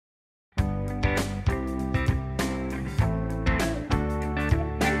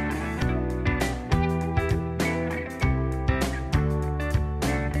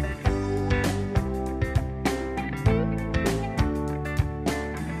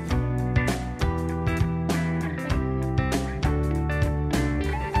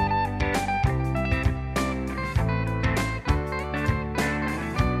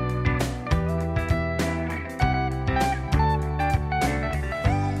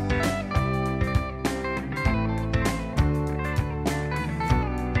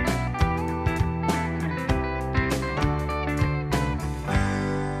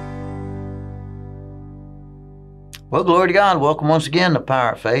Well, glory to God. Welcome once again to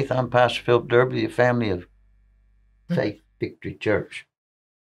Power of Faith. I'm Pastor Philip Derber, the family of Faith Victory Church,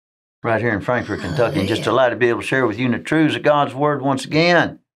 right here in Frankfort, Kentucky. And just delighted to be able to share with you the truths of God's Word once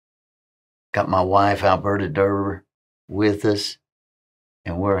again. Got my wife, Alberta Derber, with us,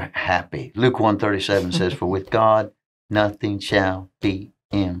 and we're happy. Luke 1:37 says, "For with God, nothing shall be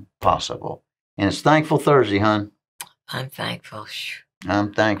impossible." And it's Thankful Thursday, hon. I'm thankful.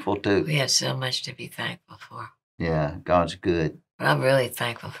 I'm thankful, too. We have so much to be thankful for. Yeah, God's good. But I'm really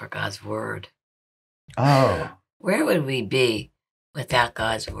thankful for God's Word. Oh. Where would we be without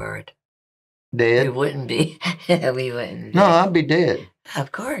God's Word? Dead? We wouldn't be. We wouldn't be. No, I'd be dead.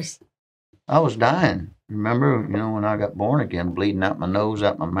 Of course. I was dying. Remember, when I got born again, bleeding out my nose,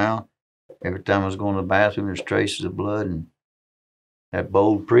 out my mouth. Every time I was going to the bathroom, there's traces of blood. And that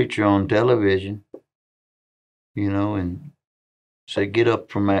bold preacher on television, and said, "Get up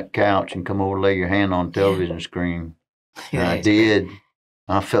from that couch and come over, lay your hand on the television screen." And I did.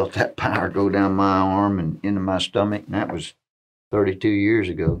 I felt that power go down my arm and into my stomach, and that was 32 years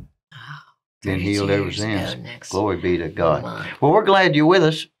ago. Oh, been healed ever since. Glory be to God. Well, we're glad you're with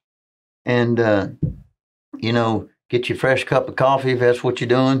us. And, get your fresh cup of coffee if that's what you're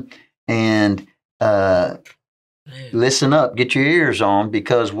doing. And listen up, get your ears on,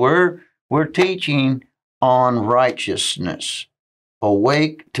 because we're teaching on righteousness.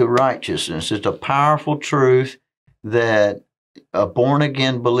 Awake to righteousness. It's a powerful truth that a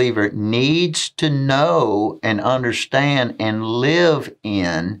born-again believer needs to know and understand and live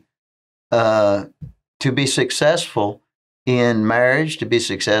in to be successful in marriage, to be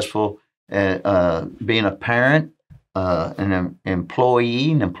successful being a parent, an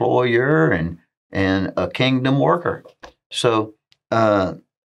employee, an employer, and a kingdom worker. So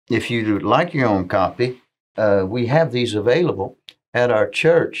if you'd like your own copy, we have these available at our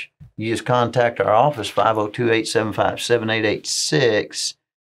church. You just contact our office, 502-875-7886,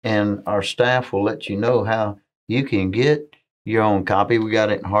 and our staff will let you know how you can get your own copy. We got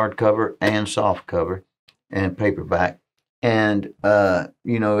it in hardcover and softcover and paperback. And,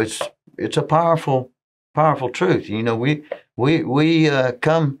 it's a powerful truth. We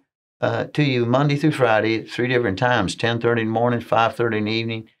come to you Monday through Friday at 3 different times, 10:30 in the morning, 5:30 in the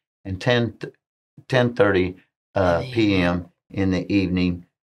evening, and 10:30 p.m. in the evening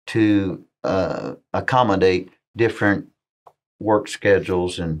to accommodate different work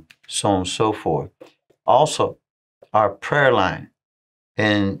schedules and so on and so forth. Also, our prayer line.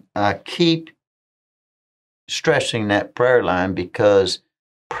 And I keep stressing that prayer line because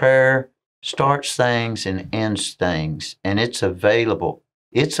prayer starts things and ends things, and it's available.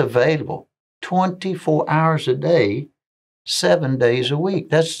 It's available 24 hours a day, 7 days a week.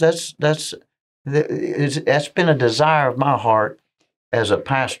 That's been a desire of my heart as a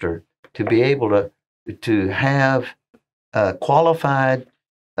pastor, to be able to have qualified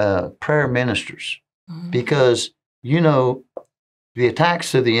prayer ministers, because the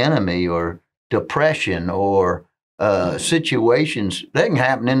attacks of the enemy or depression or situations, they can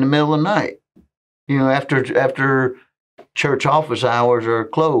happen in the middle of the night. After church office hours are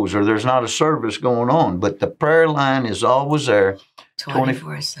closed or there's not a service going on, but the prayer line is always there.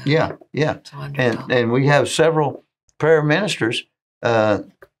 24/7. Yeah. It's wonderful. And we have several prayer ministers.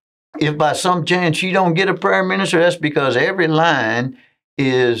 If by some chance you don't get a prayer minister, that's because every line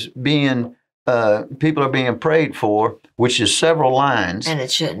is being, people are being prayed for, which is several lines. And it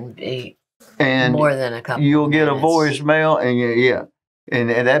shouldn't be and more than a couple. You'll get minutes. a voicemail, and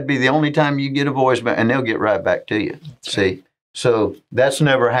that'd be the only time you get a voicemail, and they'll get right back to you. That's See, right. So that's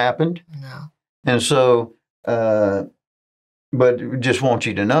never happened. No. And so, but we just want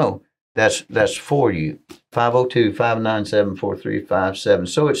you to know that's for you. 502-597-4357.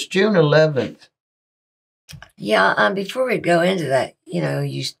 So it's June 11th. Yeah. Before we go into that,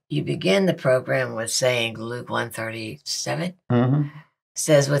 you begin the program with saying Luke 1:37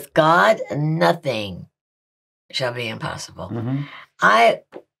 says, "With God, nothing shall be impossible." I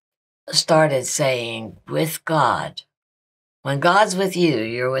started saying, with God, when God's with you,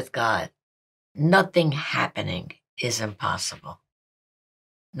 you're with God. Nothing happening is impossible.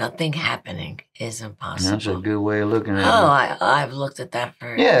 Nothing happening is impossible. That's a good way of looking at it. Oh, I've looked at that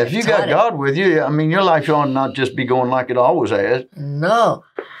for. Yeah, if you got God with you, your life ought not just be going like it always has. No.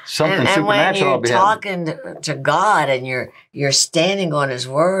 Something and supernatural. when you're talking to God and you're standing on His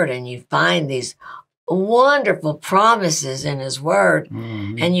Word and you find these wonderful promises in His Word,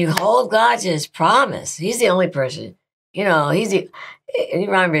 and you hold God to His promise. He's the only person. You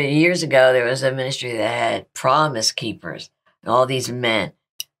remember years ago there was a ministry that had promise keepers and all these men.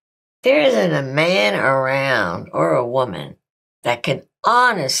 There isn't a man around or a woman that can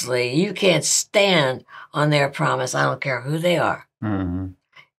honestly, you can't stand on their promise. I don't care who they are. Mm-hmm.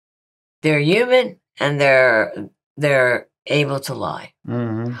 They're human and they're able to lie.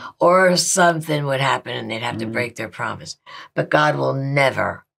 Mm-hmm. Or something would happen and they'd have to break their promise. But God will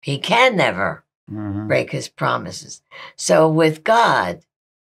never, he can never break his promises. So with God,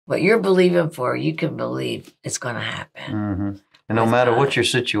 what you're believing for, you can believe it's going to happen. Mm-hmm. And no matter what your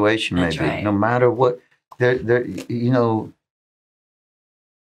situation may be, no matter what, you know,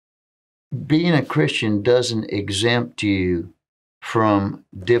 being a Christian doesn't exempt you from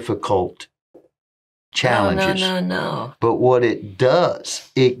difficult challenges. No. But what it does,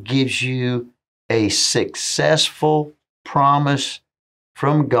 it gives you a successful promise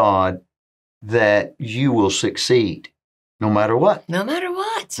from God that you will succeed no matter what. No matter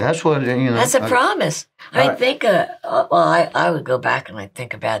what. That's what, you know. That's a promise. I mean, think, I would go back and I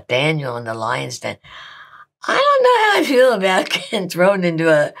think about Daniel in the lion's den. I don't know how I feel about getting thrown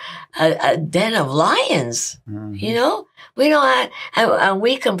into a den of lions. Mm-hmm. You know, we don't have, and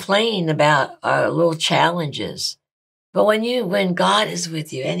we complain about our little challenges, but when God is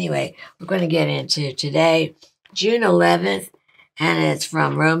with you, anyway, we're going to get into today, June 11th, and it's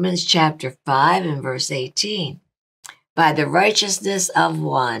from Romans chapter 5 and verse 18. By the righteousness of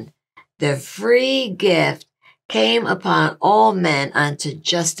one, the free gift came upon all men unto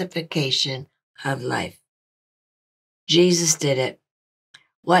justification of life. Jesus did it.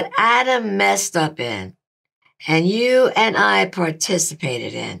 What Adam messed up in, and you and I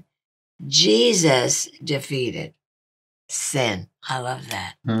participated in, Jesus defeated sin. I love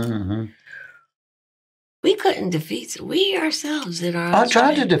that. Mm-hmm. We couldn't defeat it. We ourselves did our own. I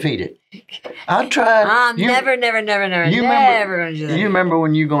tried to defeat it. I tried. I'm never going to do that. You remember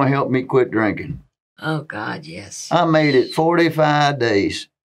when you going to help me quit drinking? Oh, God, yes. I made it 45 days.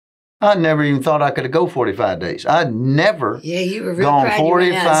 I never even thought I could go 45 days. I'd never you were real gone proud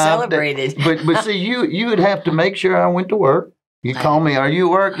 45 celebrated. But see, you would have to make sure I went to work. You call me, are you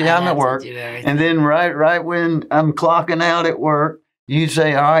at work? Yeah, I'm at work. And then right when I'm clocking out at work, you'd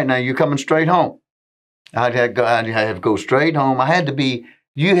say, all right, now you're coming straight home. I'd have to go straight home.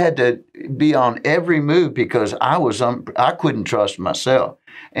 You had to be on every move because I couldn't trust myself.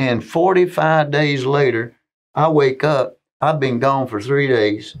 And 45 days later, I wake up. I've been gone for 3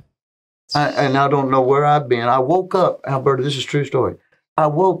 days. And I don't know where I've been. I woke up, Alberta, this is a true story. I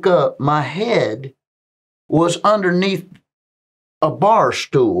woke up, my head was underneath a bar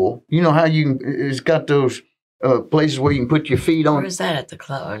stool. You know how it's got those places where you can put your feet on. Where is that, at the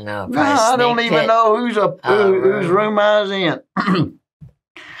club or no? No, I don't even know whose room I was in.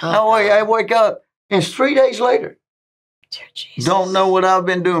 I wake up, and it's 3 days later. Dear Jesus. Don't know what I've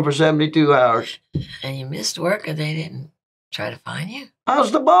been doing for 72 hours. And you missed work and they didn't try to find you? I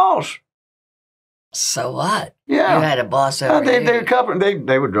was the boss. So what? Yeah. You had a boss over you. They covered.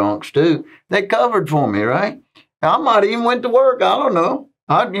 They were drunks too. They covered for me, right? I might even went to work. I don't know.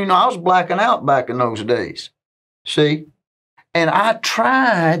 I was blacking out back in those days. See, and I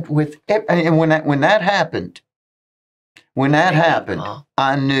tried and when that happened,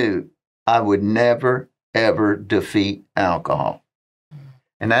 I knew I would never ever defeat alcohol,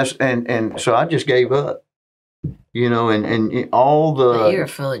 and so I just gave up. You know, and all the... But you were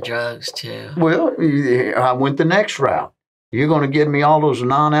full of drugs, too. Well, I went the next route. You're going to give me all those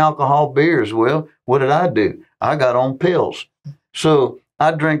non-alcohol beers. Well, what did I do? I got on pills. So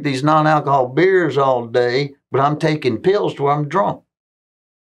I drink these non-alcohol beers all day, but I'm taking pills to where I'm drunk.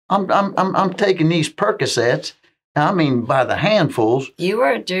 I'm taking these Percocets, I mean, by the handfuls. You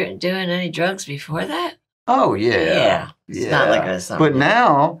weren't doing any drugs before that? Oh, yeah. It's not like a something. But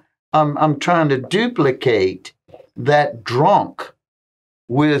now... I'm trying to duplicate that drunk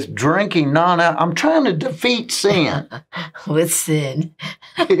with drinking I'm trying to defeat sin. With sin.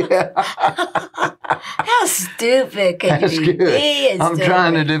 Yeah. How stupid can you be? I'm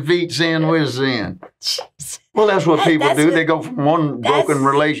trying to defeat sin with sin. Well, that's what people do. They go from one broken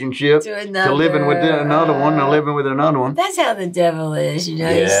relationship to living with another one, to living with another one. That's how the devil is, you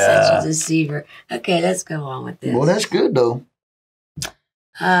know. He's such a deceiver. Okay, let's go on with this. Well, that's good, though.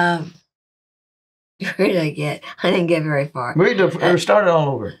 Where did I get? I didn't get very far. Start it all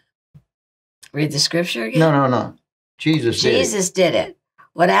over. Read the scripture again? No. Jesus did it.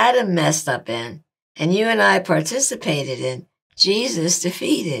 What Adam messed up in, and you and I participated in, Jesus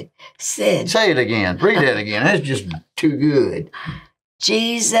defeated sin. Say it again. Read that again. That's just too good.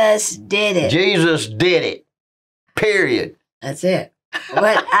 Jesus did it. Jesus did it. Period. That's it.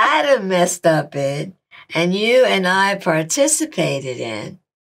 What Adam messed up in, and you and I participated in,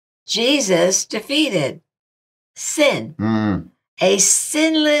 Jesus defeated sin. A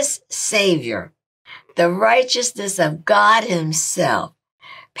sinless Savior, the righteousness of God Himself,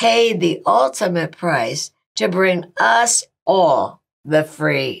 paid the ultimate price to bring us all the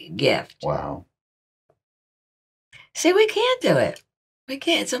free gift. Wow. See, we can't do it. We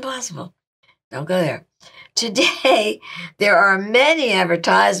can't. It's impossible. Don't go there. Today, there are many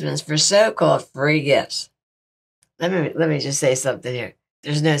advertisements for so-called free gifts. Let me just say something here.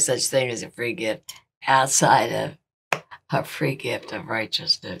 There's no such thing as a free gift outside of a free gift of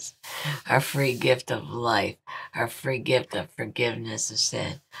righteousness, a free gift of life, a free gift of forgiveness of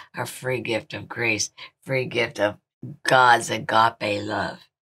sin, a free gift of grace, free gift of God's agape love.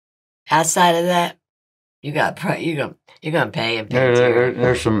 Outside of that, you're gonna pay and pay.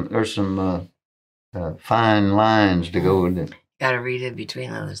 There's some fine lines to go with it. Got to read in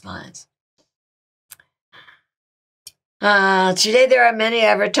between those lines. Today there are many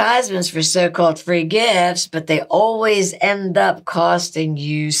advertisements for so-called free gifts, but they always end up costing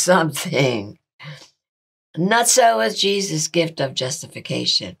you something. Not so with Jesus' gift of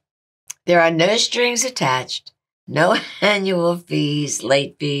justification. There are no strings attached, no annual fees,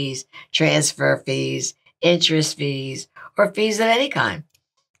 late fees, transfer fees, interest fees, or fees of any kind.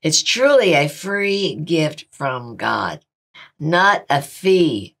 It's truly a free gift from God, not a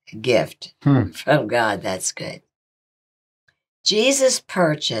fee gift from God. That's good. Jesus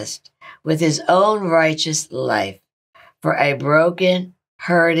purchased with his own righteous life for a broken,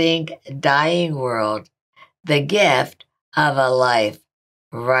 hurting, dying world the gift of a life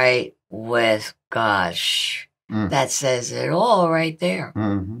right with God. That says it all right there.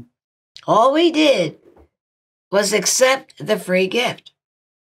 Mm-hmm. All we did was accept the free gift.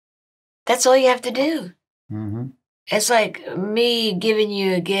 That's all you have to do. Mm-hmm. It's like me giving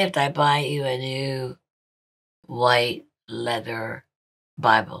you a gift. I buy you a new white leather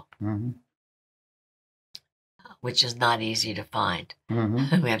Bible, which is not easy to find. We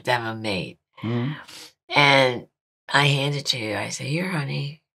have to have them made. And I hand it to you. I say, here,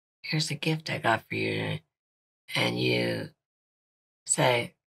 honey, here's the gift I got for you. And you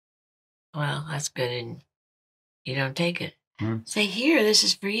say, well, that's good. And you don't take it. Say, here, this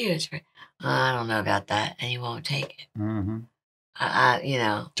is for you. It's for, I don't know about that. And you won't take it.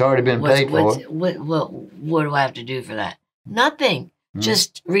 It's already been paid for. What do I have to do for that? Nothing.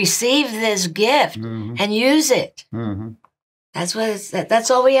 Just receive this gift and use it. That's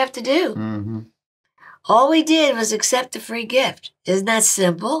all we have to do. All we did was accept the free gift. Isn't that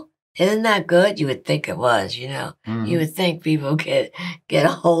simple? Isn't that good? You would think it was, you know. You would think people get a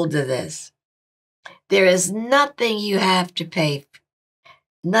hold of this. There is nothing you have to pay.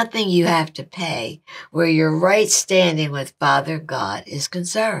 Nothing you have to pay where your right standing with Father God is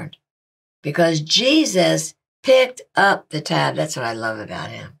concerned. Because Jesus picked up the tab. That's what I love about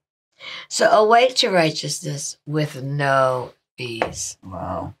him. So awake to righteousness with no fees.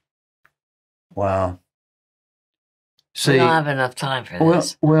 Wow. See, we don't have enough time for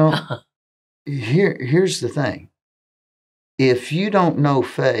this. Well, here's the thing. If you don't know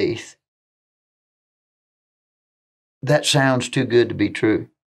faith, that sounds too good to be true.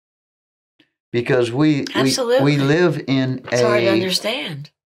 Because we live in it's hard to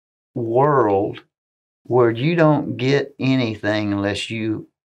understand. World where you don't get anything unless you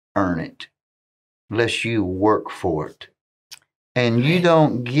earn it, unless you work for it. And you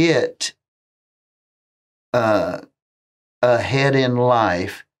don't get ahead in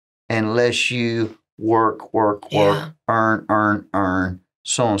life unless you work, earn,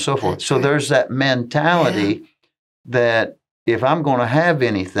 so on and so forth. So there's that mentality that if I'm going to have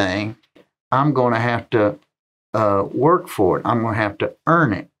anything, I'm going to have to work for it. I'm going to have to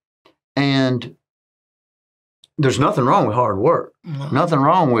earn it. And there's nothing wrong with hard work. No. Nothing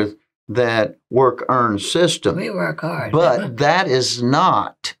wrong with that work-earn system. We work hard. But that is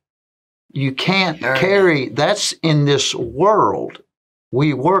not, you can't carry, that's in this world.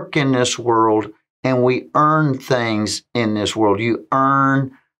 We work in this world and we earn things in this world. You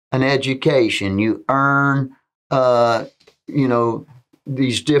earn an education. You earn,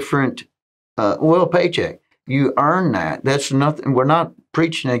 these different, paycheck. You earn that. That's nothing. We're not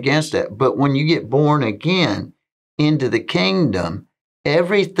preaching against that. But when you get born again into the kingdom,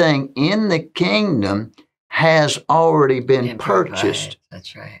 everything in the kingdom has already been purchased.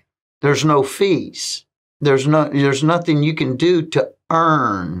 That's right. There's no fees. There's nothing you can do to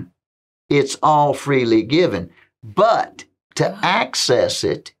earn. It's all freely given. But to access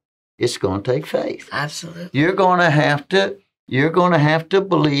it, it's going to take faith. Absolutely. You're going to have to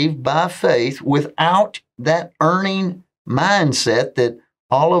believe by faith without that earning mindset that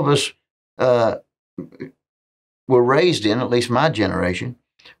all of us were raised in, at least my generation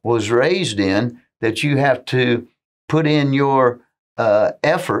was raised in, that you have to put in your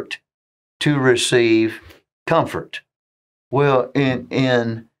effort to receive comfort. Well,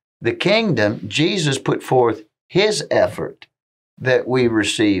 in the kingdom, Jesus put forth his effort that we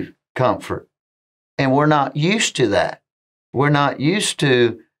receive comfort. And we're not used to that. We're not used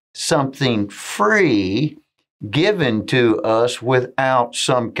to something free given to us without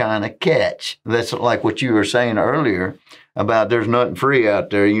some kind of catch. That's like what you were saying earlier about there's nothing free out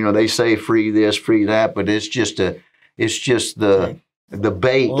there. You know, they say free this, free that, but it's just the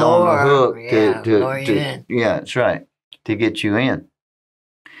bait on the hook yeah, that's right, to get you in.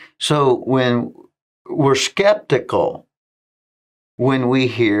 So when we're skeptical when we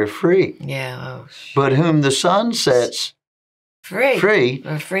hear free. Yeah. But whom the Son sets free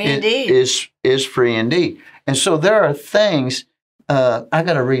indeed. is free indeed. And so there are things, I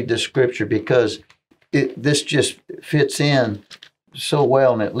got to read this scripture because this just fits in so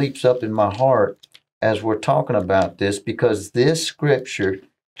well and it leaps up in my heart as we're talking about this, because this scripture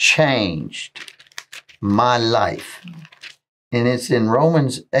changed my life. And it's in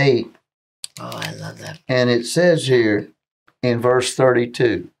Romans 8. Oh, I love that. And it says here in verse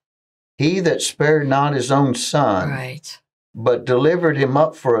 32, he that spared not his own son, right, but delivered him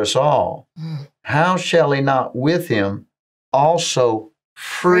up for us all, how shall he not with him also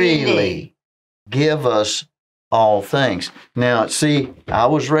freely give us all things? Now, see, I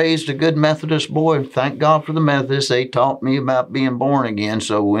was raised a good Methodist boy. Thank God for the Methodists. They taught me about being born again.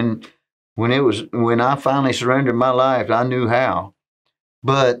 So when I finally surrendered my life, I knew how.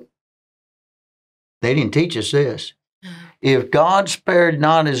 But they didn't teach us this. If God spared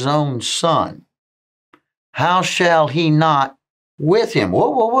not his own son, how shall he not with him?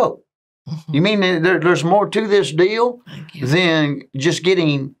 Whoa. You mean there's more to this deal than just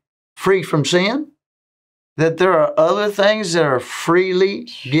getting free from sin? That there are other things that are freely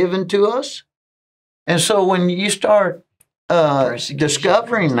given to us? And so when you start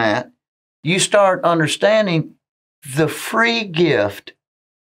discovering that, you start understanding the free gift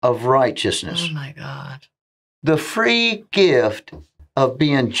of righteousness. Oh, my God. The free gift of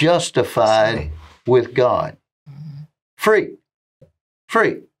being justified with God. Free.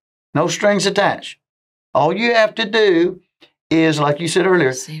 No strings attached. All you have to do is, like you said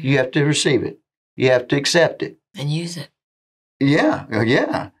earlier, you have to receive it. You have to accept it. And use it.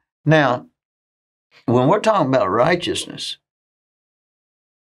 Yeah. Now, when we're talking about righteousness,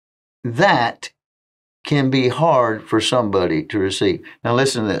 that can be hard for somebody to receive. Now,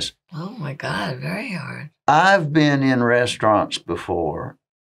 listen to this. Oh, my God, very hard. I've been in restaurants before,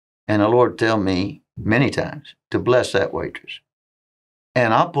 and the Lord tell me many times to bless that waitress.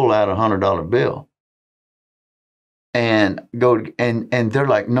 And I'll pull out $100 bill and go, and they're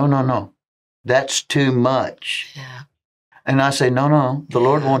like, no, that's too much. Yeah. And I say, no, the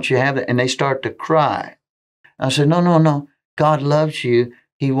Lord wants you to have that. And they start to cry. I said, no, God loves you.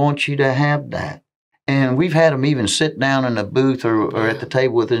 He wants you to have that. And we've had them even sit down in a booth or at the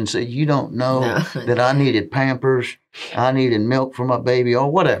table with us and say, you don't know that I needed Pampers, I needed milk for my baby,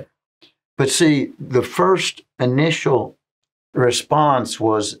 or whatever. But see, the first initial response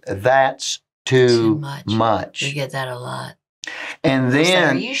was, that's too much. We get that a lot. And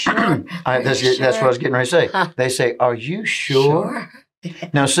then, are you sure? That's what I was getting ready to say. They say, are you sure?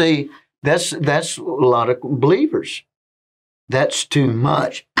 Now, see, that's a lot of believers. That's too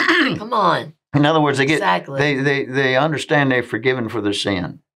much. Come on. In other words, Exactly. they understand they're forgiven for their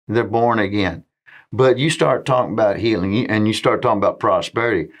sin. They're born again. But you start talking about healing and you start talking about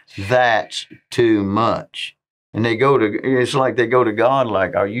prosperity, that's too much. And it's like they go to God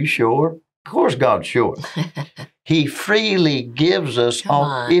like, are you sure? Of course God's sure. He freely gives us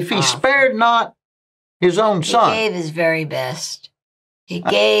all. If he spared not his own son. He gave his very best. He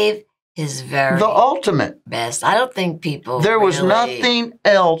gave his the ultimate best. I don't think people There was nothing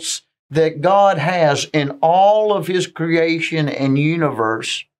else that God has in all of his creation and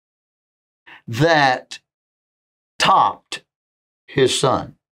universe that topped his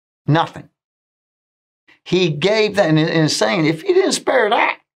son. Nothing. He gave that, and it's saying, if he didn't spare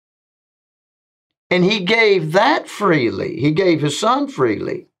that, and he gave that freely, he gave his son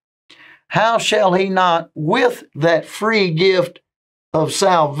freely, how shall he not, with that free gift of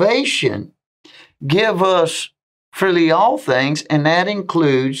salvation, give us freely all things? And that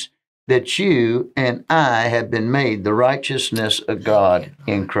includes that you and I have been made the righteousness of God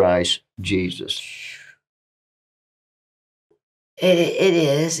in Christ Jesus. It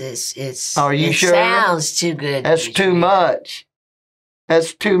is. It's. Are you sure? Sounds too good. That's too much.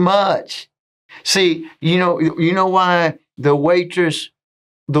 That's too much. See, you know why those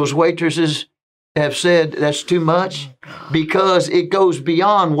waitresses have said that's too much? Because it goes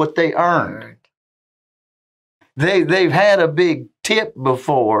beyond what they earned. They've had a big tip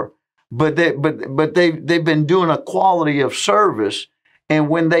before but they've been doing a quality of service. And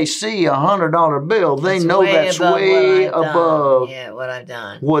when they see $100 bill, they know that's way above what I've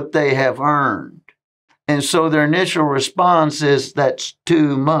done, what they have earned. And so their initial response is, that's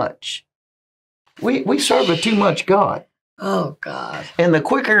too much. We serve a too much God. Oh, God. And the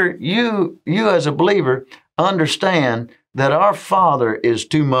quicker you as a believer understand that our Father is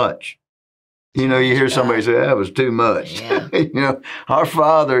too much. You know, you hear somebody say, that was too much. Yeah. You know, our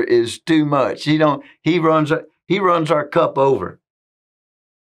Father is too much. He runs our cup over.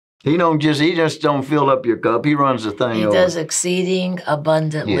 He just don't fill up your cup. He runs the thing over. He does exceeding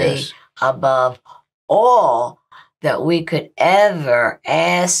abundantly above all that we could ever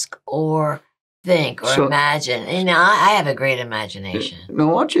ask or think or imagine. You know, I have a great imagination.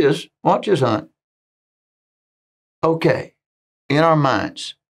 Now watch this, Hunt. Okay, in our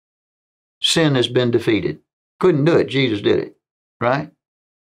minds, sin has been defeated. Couldn't do it. Jesus did it, right?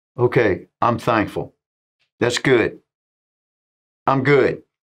 Okay, I'm thankful. That's good. I'm good.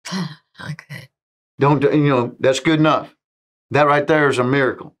 Okay. That's good enough. That right there is a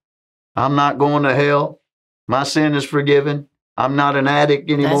miracle. I'm not going to hell. My sin is forgiven. I'm not an addict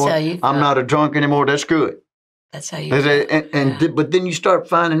anymore. That's how you feel. I'm not a drunk anymore. That's good. That's how you feel. But then you start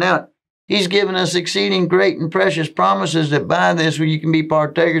finding out He's given us exceeding great and precious promises that by this you can be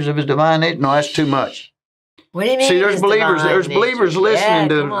partakers of His divine nature. No, that's too much. What do you mean? See, there's believers listening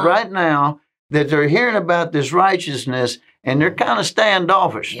to right now that they're hearing about this righteousness and they're kind of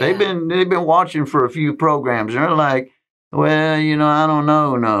standoffish. Yeah. They've been watching for a few programs and they're like, well, I don't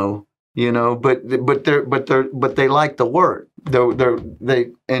know, no. But they like the word.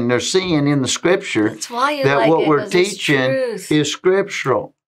 They're seeing in the Scripture that what we're teaching is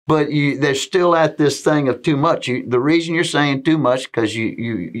scriptural. But they're still at this thing of too much. The reason you're saying too much because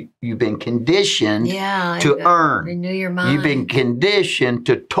you've been conditioned to earn. Renew your mind. You've been conditioned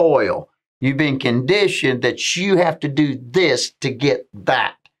to toil. You've been conditioned that you have to do this to get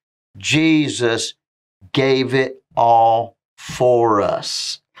that. Jesus gave it all for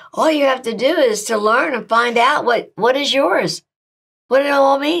us. All you have to do is to learn and find out what is yours, what it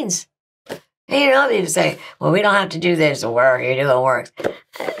all means. And people say, well, we don't have to do this work, you're doing works.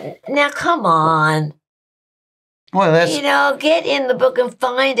 Now, come on. Well, that's... get in the book and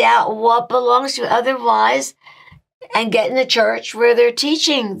find out what belongs to you. Otherwise, and get in the church where they're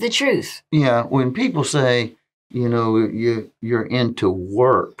teaching the truth. Yeah, when people say, you're into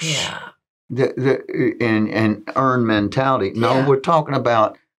works. And earn mentality. No, we're talking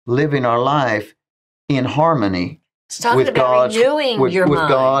about living our life in harmony with God's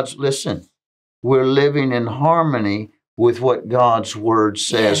mind. Listen, we're living in harmony with what God's word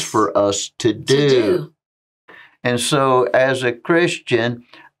says for us to do. And so as a Christian,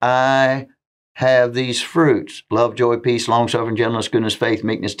 I have these fruits: love, joy, peace, long-suffering, gentleness, goodness, faith,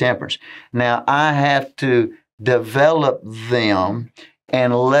 meekness, temperance. Now I have to develop them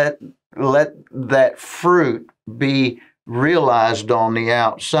and let that fruit be realized on the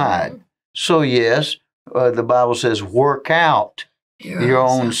outside. So yes, the Bible says work out your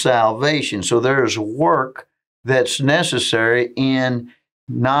own salvation. So there's work that's necessary in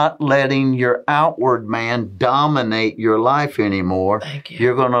not letting your outward man dominate your life anymore. Thank you.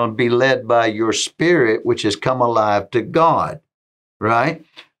 You're going to be led by your spirit, which has come alive to God, right?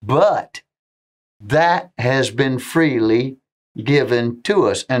 But that has been freely given to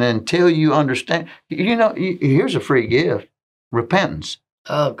us. And until you understand, here's a free gift: repentance.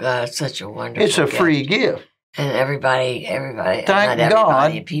 Oh, God, it's such a wonderful It's a free gift. And everybody,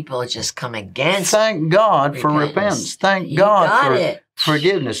 people just come against. Thank God for repentance. Thank God for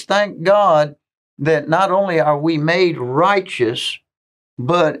forgiveness. Thank God that not only are we made righteous,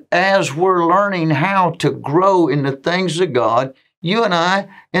 but as we're learning how to grow in the things of God, you and I,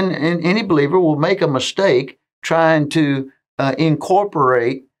 and any believer, will make a mistake trying to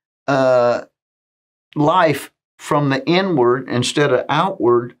incorporate life from the inward instead of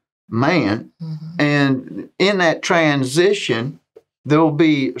outward man. And in that transition, there'll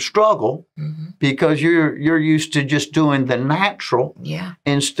be struggle because you're used to just doing the natural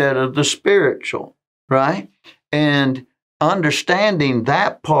instead of the spiritual, right? And understanding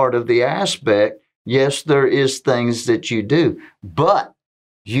that part of the aspect, yes, there is things that you do, but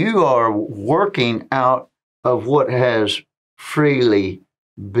you are working out of what has freely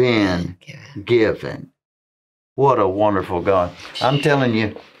been given. What a wonderful God. I'm telling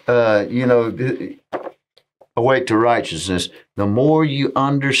you, awake to righteousness, the more you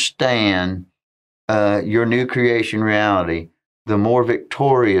understand your new creation reality, the more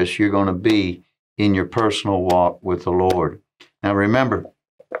victorious you're going to be in your personal walk with the Lord. Now remember,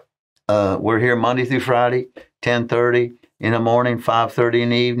 we're here Monday through Friday, 10:30, in the morning, 5:30 in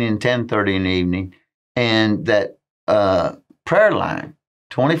the evening, 10:30 in the evening. And that prayer line,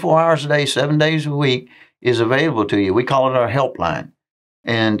 24 hours a day, 7 days a week, is available to you. We call it our helpline.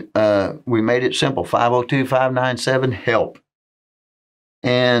 And we made it simple, 502-597-HELP.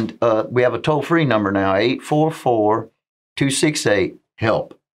 And we have a toll-free number now,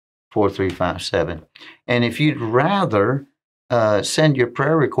 844-268-HELP, 4357. And if you'd rather send your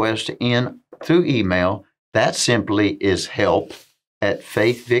prayer request in through email, that simply is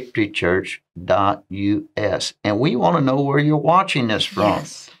help@faithvictorychurch.us. And we want to know where you're watching this from,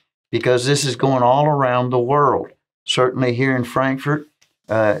 Yes. because this is going all around the world. Certainly here in Frankfurt,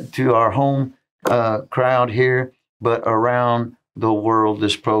 to our home crowd here, but around the world,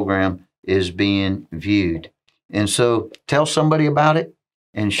 this program is being viewed. And so tell somebody about it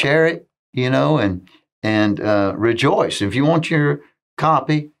and share it, and rejoice. If you want your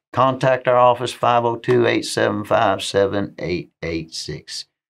copy, contact our office, 502-875-7886.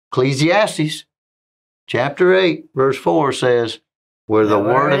 Ecclesiastes chapter 8, verse 4 says, where the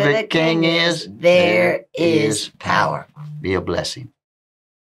word of the king is, there is power. Be a blessing.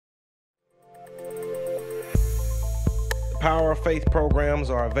 Power of Faith programs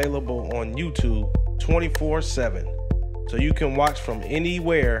are available on YouTube 24/7, so you can watch from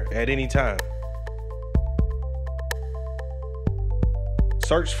anywhere at any time.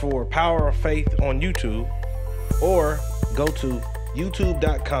 Search for Power of Faith on YouTube or go to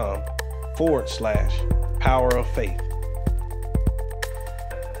youtube.com/Power of Faith.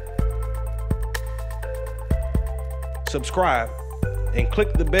 Subscribe and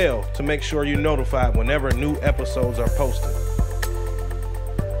click the bell to make sure you're notified whenever new episodes are posted.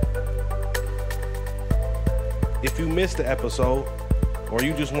 If you missed the episode, or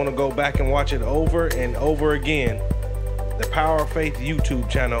you just want to go back and watch it over and over again, the Power of Faith YouTube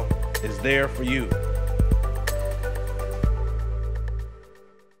channel is there for you.